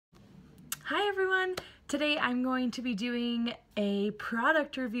Hi everyone! Today I'm going to be doing a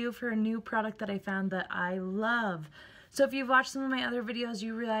product review for a new product that I found that I love. So if you've watched some of my other videos,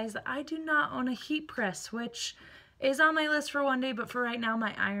 you realize that I do not own a heat press, which is on my list for one day, but for right now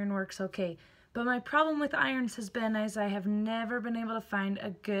my iron works okay. But my problem with irons has been I have never been able to find a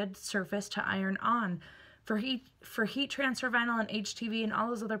good surface to iron on. For heat transfer vinyl and HTV and all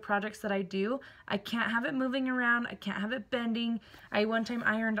those other projects that I do, I can't have it moving around, I can't have it bending. I one time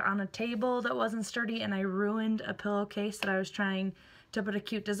ironed on a table that wasn't sturdy and I ruined a pillowcase that I was trying to put a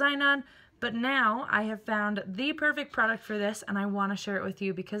cute design on. But now I have found the perfect product for this and I want to share it with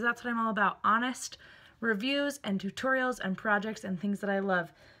you because that's what I'm all about, honest reviews and tutorials and projects and things that I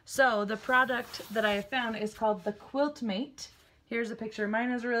love. So the product that I have found is called the Quiltmate. Here's a picture.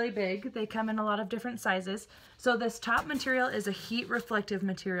 Mine is really big. They come in a lot of different sizes. So this top material is a heat reflective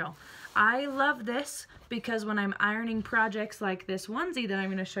material. I love this because when I'm ironing projects like this onesie that I'm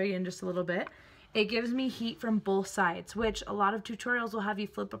going to show you in just a little bit, it gives me heat from both sides, which a lot of tutorials will have you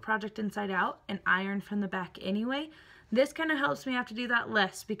flip a project inside out and iron from the back anyway. This kind of helps me have to do that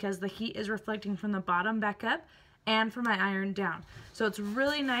less because the heat is reflecting from the bottom back up and from my iron down. So it's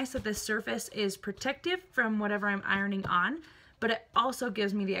really nice that this surface is protective from whatever I'm ironing on, but it also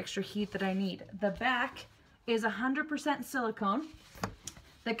gives me the extra heat that I need. The back is 100% silicone,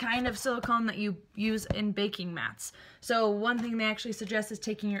 the kind of silicone that you use in baking mats. So one thing they actually suggest is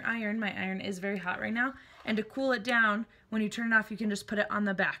taking your iron, my iron is very hot right now, and to cool it down, when you turn it off, you can just put it on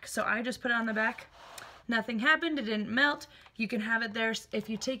the back. So I just put it on the back. Nothing happened, it didn't melt. You can have it there. If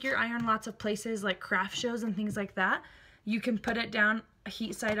you take your iron lots of places like craft shows and things like that, you can put it down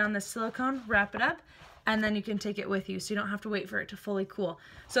heat side on the silicone, wrap it up, and then you can take it with you so you don't have to wait for it to fully cool.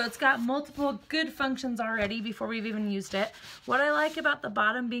 So it's got multiple good functions already before we've even used it. What I like about the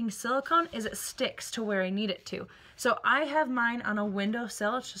bottom being silicone is it sticks to where I need it to. So I have mine on a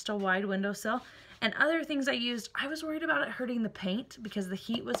windowsill, it's just a wide windowsill, and other things I used, I was worried about it hurting the paint because the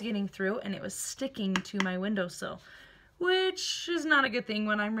heat was getting through and it was sticking to my windowsill, which is not a good thing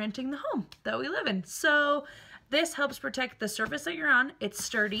when I'm renting the home that we live in. So this helps protect the surface that you're on. It's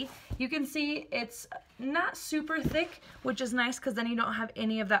sturdy. You can see it's not super thick, which is nice because then you don't have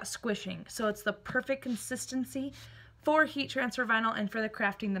any of that squishing. So it's the perfect consistency for heat transfer vinyl and for the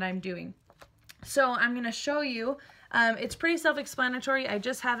crafting that I'm doing. So I'm going to show you. It's pretty self-explanatory. I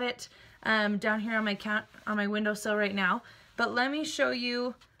just have it down here on my windowsill right now. But let me show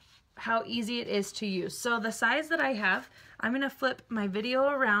you how easy it is to use. So the size that I have, I'm going to flip my video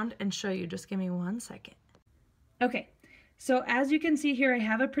around and show you. Just give me 1 second. Okay, so as you can see here, I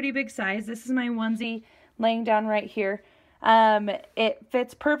have a pretty big size. This is my onesie laying down right here. It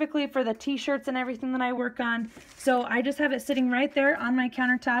fits perfectly for the t-shirts and everything that I work on. So I just have it sitting right there on my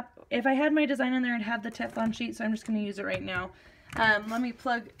countertop. If I had my design on there, I'd have the Teflon sheet, so I'm just going to use it right now. Let me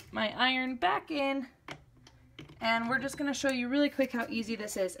plug my iron back in, and we're just going to show you really quick how easy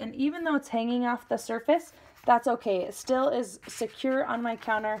this is. And even though it's hanging off the surface, that's okay. It still is secure on my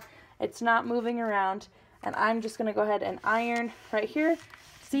counter. It's not moving around. And I'm just going to go ahead and iron right here.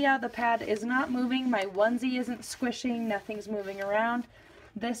 See how the pad is not moving, my onesie isn't squishing, nothing's moving around.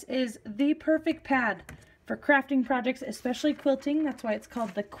 This is the perfect pad for crafting projects, especially quilting. That's why it's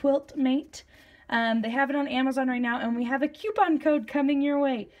called the Quiltmate. They have it on Amazon right now, and we have a coupon code coming your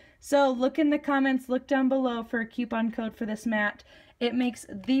way. So look in the comments, look down below for a coupon code for this mat. It makes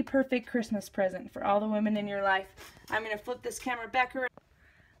the perfect Christmas present for all the women in your life. I'm going to flip this camera back around.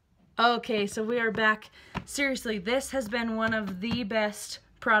 Okay, so we are back. Seriously, this has been one of the best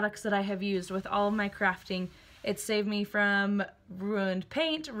products that I have used with all of my crafting. It saved me from ruined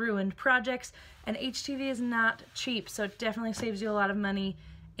paint, ruined projects, and HTV is not cheap, so it definitely saves you a lot of money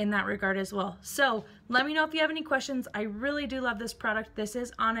in that regard as well. So let me know if you have any questions. I really do love this product. This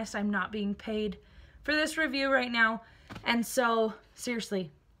is honest. I'm not being paid for this review right now. And so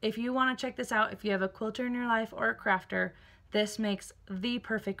seriously, if you want to check this out, if you have a quilter in your life or a crafter, this makes the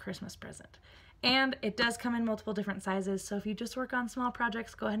perfect Christmas present. And it does come in multiple different sizes, so if you just work on small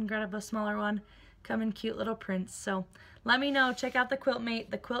projects, go ahead and grab a smaller one. Come in cute little prints. So let me know. Check out the Quiltmate,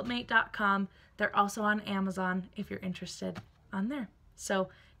 thequiltmate.com. They're also on Amazon if you're interested on there. So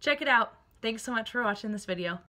check it out. Thanks so much for watching this video.